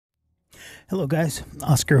Hello guys,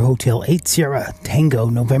 Oscar Hotel 8 Sierra Tango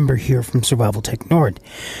November here from Survival Tech Nord.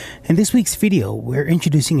 In this week's video, we're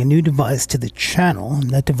introducing a new device to the channel, and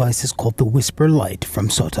that device is called the WSPRLite from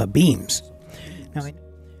SOTABeams. Now, I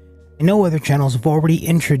know other channels have already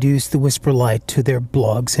introduced the WSPRLite to their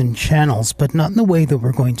blogs and channels, but not in the way that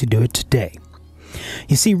we're going to do it today.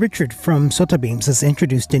 You see, Richard from SOTABeams has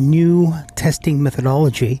introduced a new testing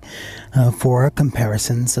methodology for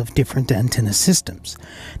comparisons of different antenna systems.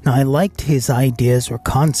 Now, I liked his ideas or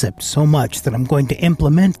concept so much that I'm going to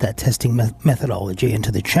implement that testing methodology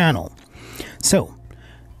into the channel. So,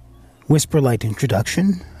 WSPRLite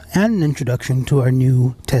introduction and an introduction to our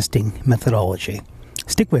new testing methodology.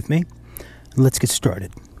 Stick with me. Let's get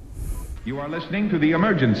started. You are listening to the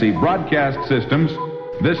Emergency Broadcast Systems.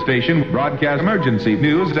 This station broadcasts emergency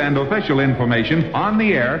news and official information on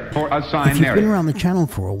the air for assigned If you've narrative. been around the channel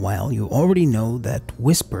for a while, you already know that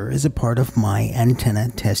WSPR is a part of my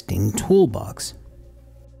antenna testing toolbox.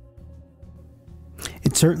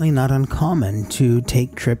 It's certainly not uncommon to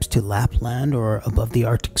take trips to Lapland or above the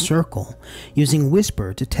Arctic Circle, using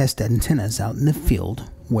WSPR to test antennas out in the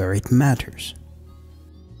field where it matters.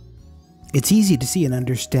 It's easy to see and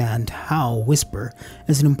understand how WSPR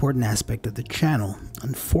is an important aspect of the channel.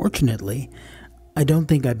 Unfortunately, I don't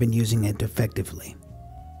think I've been using it effectively.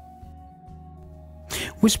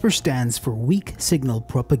 WSPR stands for Weak Signal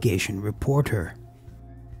Propagation Reporter.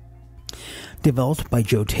 Developed by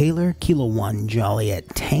Joe Taylor, Kilo 1 Joliet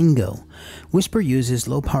Tango, WSPR uses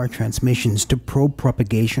low-power transmissions to probe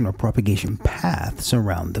propagation or propagation paths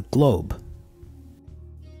around the globe.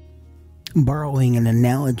 Borrowing an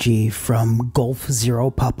analogy from Golf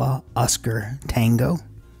 0 Papa Oscar Tango,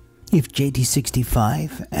 if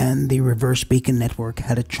JT65 and the reverse beacon network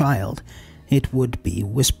had a child, it would be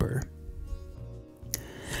WSPR.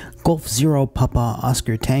 Golf 0 Papa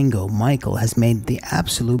Oscar Tango Michael has made the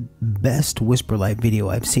absolute best WSPRLite video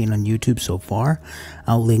I've seen on YouTube so far.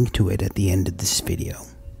 I'll link to it at the end of this video.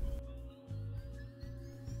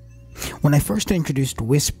 When I first introduced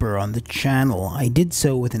WSPR on the channel, I did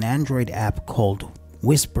so with an Android app called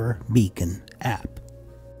WSPR Beacon app.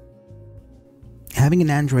 Having an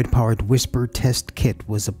Android-powered WSPR test kit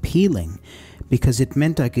was appealing because it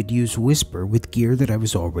meant I could use WSPR with gear that I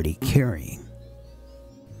was already carrying.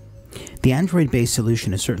 The Android-based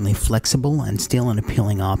solution is certainly flexible and still an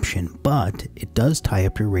appealing option, but it does tie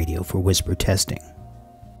up your radio for WSPR testing.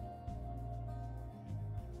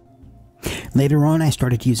 Later on, I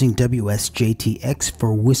started using WSJTX for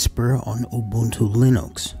WSPR on Ubuntu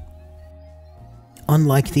Linux.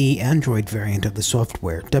 Unlike the Android variant of the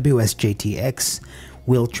software, WSJTX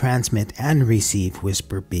will transmit and receive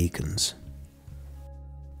WSPR beacons.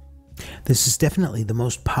 This is definitely the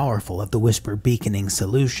most powerful of the WSPR beaconing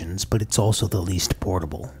solutions, but it's also the least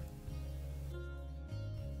portable.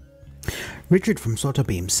 Richard from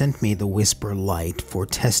SOTABeams sent me the WSPRLite for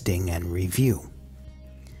testing and review.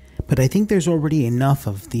 But I think there's already enough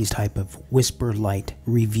of these type of WSPRLite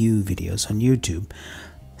review videos on YouTube,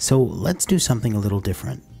 so let's do something a little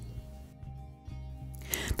different.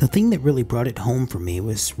 The thing that really brought it home for me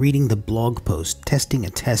was reading the blog post, Testing a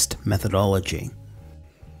Test Methodology.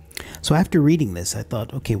 So after reading this, I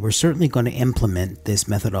thought, okay, we're certainly going to implement this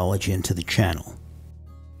methodology into the channel.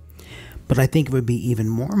 But I think it would be even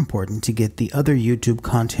more important to get the other YouTube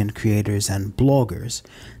content creators and bloggers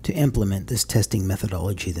to implement this testing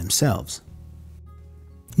methodology themselves.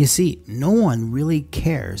 You see, no one really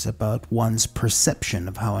cares about one's perception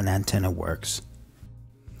of how an antenna works.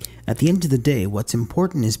 At the end of the day, what's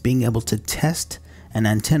important is being able to test an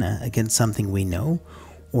antenna against something we know,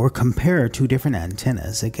 or compare two different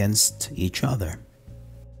antennas against each other.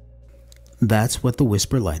 That's what the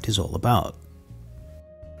WSPRLite is all about.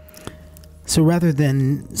 So rather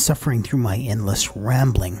than suffering through my endless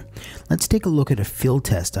rambling, let's take a look at a field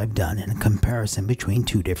test I've done in a comparison between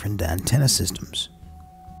two different antenna systems.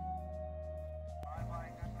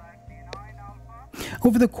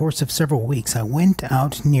 Over the course of several weeks, I went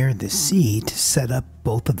out near the sea to set up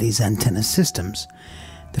both of these antenna systems.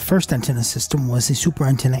 The first antenna system was the Super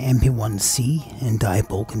Antenna MP1C in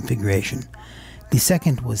dipole configuration. The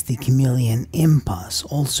second was the Chameleon Impasse,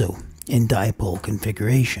 also in dipole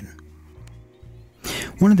configuration.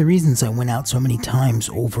 One of the reasons I went out so many times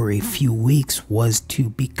over a few weeks was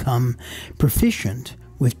to become proficient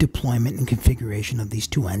with deployment and configuration of these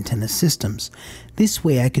two antenna systems. This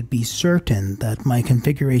way I could be certain that my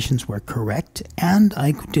configurations were correct and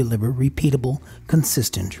I could deliver repeatable,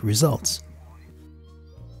 consistent results.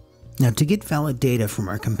 Now, to get valid data from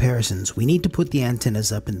our comparisons, we need to put the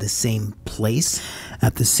antennas up in the same place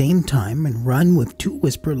at the same time and run with two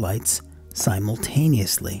WSPRLites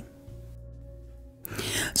simultaneously.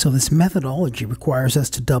 So this methodology requires us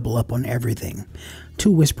to double up on everything.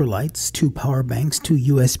 2 WSPRLites, 2 power banks,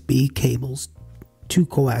 2 USB cables, 2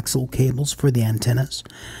 coaxial cables for the antennas,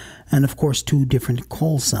 and of course 2 different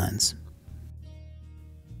call signs.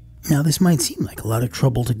 Now this might seem like a lot of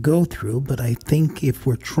trouble to go through, but I think if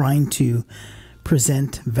we're trying to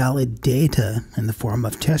present valid data in the form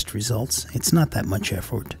of test results, it's not that much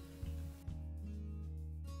effort.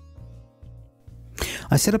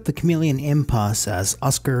 I set up the Chameleon MPOS as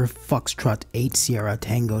Oscar Foxtrot 8 Sierra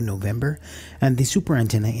Tango November and the Super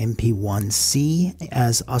Antenna MP1C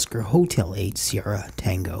as Oscar Hotel 8 Sierra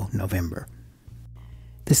Tango November.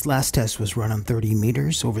 This last test was run on 30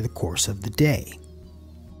 meters over the course of the day.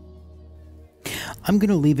 I'm going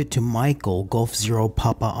to leave it to Michael Golf Zero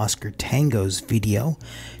Papa Oscar Tango's video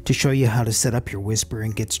to show you how to set up your WSPR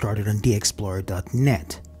and get started on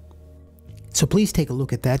dexplorer.net. So please take a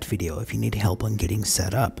look at that video if you need help on getting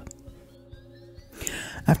set up.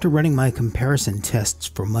 After running my comparison tests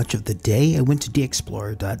for much of the day, I went to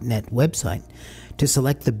dexplorer.net website to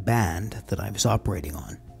select the band that I was operating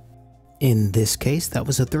on. In this case, that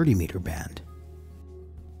was a 30-meter band.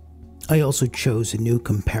 I also chose a new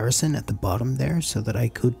comparison at the bottom there so that I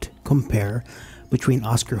could compare between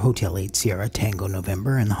Oscar Hotel 8 Sierra Tango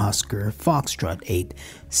November and Oscar Foxtrot 8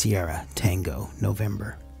 Sierra Tango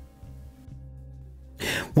November.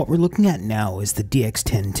 What we're looking at now is the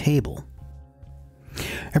DX10 table.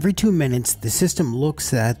 Every 2 minutes, the system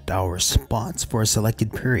looks at our spots for a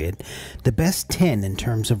selected period. The best 10 in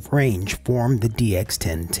terms of range form the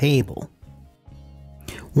DX10 table.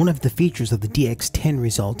 One of the features of the DX10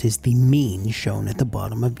 result is the mean shown at the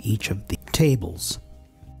bottom of each of the tables.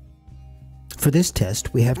 For this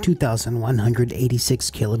test, we have 2,186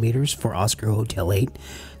 kilometers for Oscar Hotel 8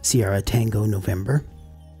 Sierra Tango November.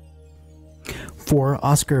 For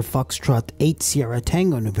Oscar Foxtrot 8 Sierra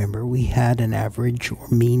Tango November, we had an average or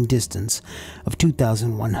mean distance of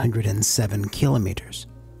 2,107 kilometers.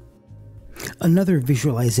 Another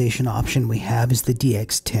visualization option we have is the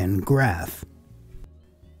DX10 graph.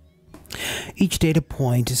 Each data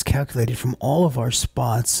point is calculated from all of our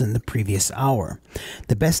spots in the previous hour.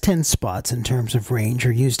 The best 10 spots in terms of range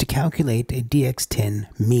are used to calculate a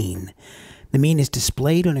DX10 mean. The mean is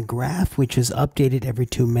displayed on a graph which is updated every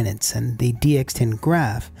 2 minutes, and the DX10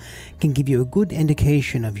 graph can give you a good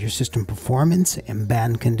indication of your system performance and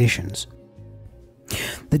band conditions.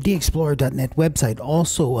 The dexplorer.net website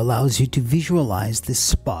also allows you to visualize the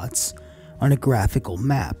spots on a graphical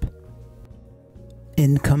map.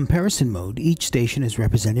 In comparison mode, each station is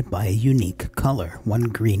represented by a unique color, one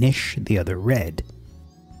greenish, the other red.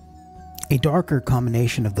 A darker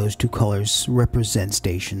combination of those 2 colors represent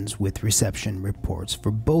stations with reception reports for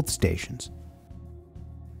both stations.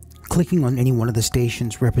 Clicking on any one of the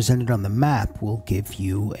stations represented on the map will give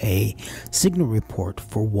you a signal report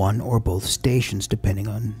for one or both stations depending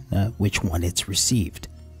on which one it's received.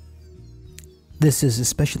 This is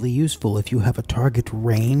especially useful if you have a target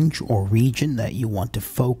range or region that you want to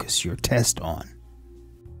focus your test on.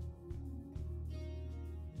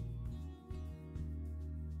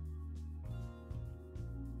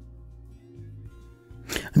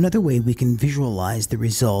 Another way we can visualize the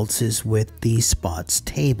results is with the spots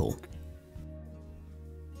table.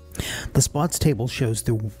 The spots table shows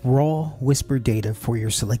the raw WSPR data for your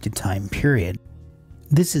selected time period.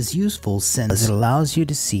 This is useful since it allows you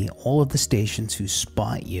to see all of the stations who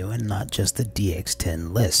spot you and not just the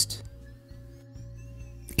DX10 list.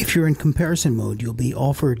 If you're in comparison mode, you'll be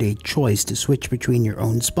offered a choice to switch between your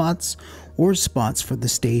own spots or spots for the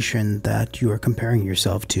station that you are comparing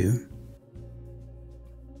yourself to.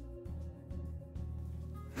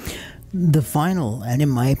 The final, and in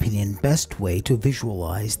my opinion, best way to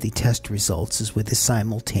visualize the test results is with the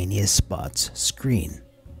simultaneous spots screen.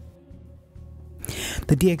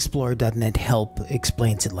 The dexplorer.net help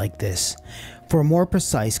explains it like this. For a more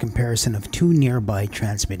precise comparison of 2 nearby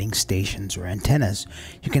transmitting stations or antennas,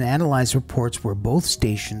 you can analyze reports where both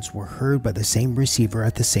stations were heard by the same receiver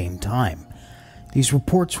at the same time. These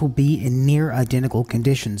reports will be in near identical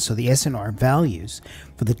conditions, so the SNR values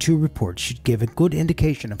for the 2 reports should give a good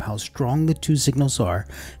indication of how strong the 2 signals are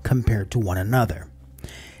compared to one another.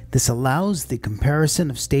 This allows the comparison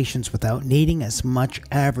of stations without needing as much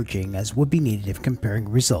averaging as would be needed if comparing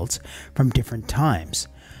results from different times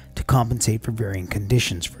to compensate for varying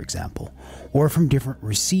conditions, for example, or from different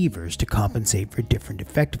receivers to compensate for different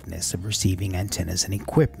effectiveness of receiving antennas and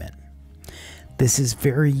equipment. This is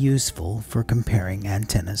very useful for comparing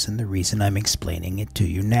antennas, and the reason I'm explaining it to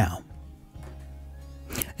you now.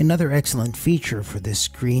 Another excellent feature for this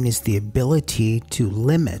screen is the ability to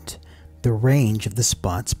limit the range of the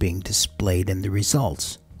spots being displayed in the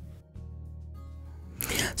results.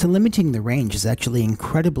 So limiting the range is actually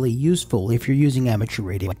incredibly useful if you're using amateur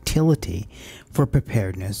radio utility for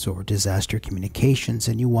preparedness or disaster communications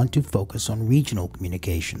and you want to focus on regional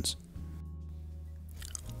communications.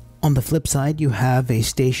 On the flip side, you have a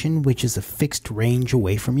station which is a fixed range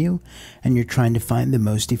away from you, and you're trying to find the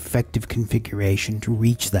most effective configuration to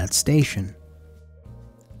reach that station.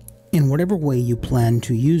 In whatever way you plan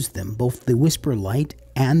to use them, both the WSPRLite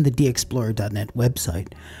and the dexplorer.net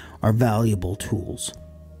website are valuable tools.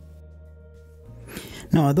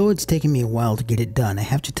 Now, although it's taken me a while to get it done, I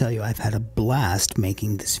have to tell you I've had a blast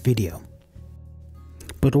making this video.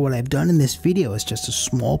 But what I've done in this video is just a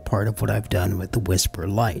small part of what I've done with the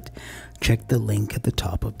WSPRLite. Check the link at the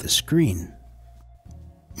top of the screen.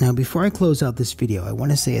 Now, before I close out this video, I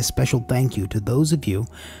want to say a special thank you to those of you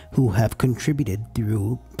who have contributed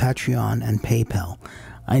through Patreon and PayPal.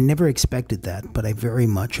 I never expected that, but I very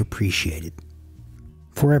much appreciate it.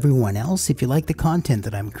 For everyone else, if you like the content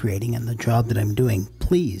that I'm creating and the job that I'm doing,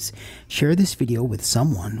 please share this video with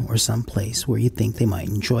someone or someplace where you think they might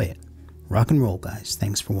enjoy it. Rock and roll, guys.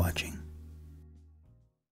 Thanks for watching.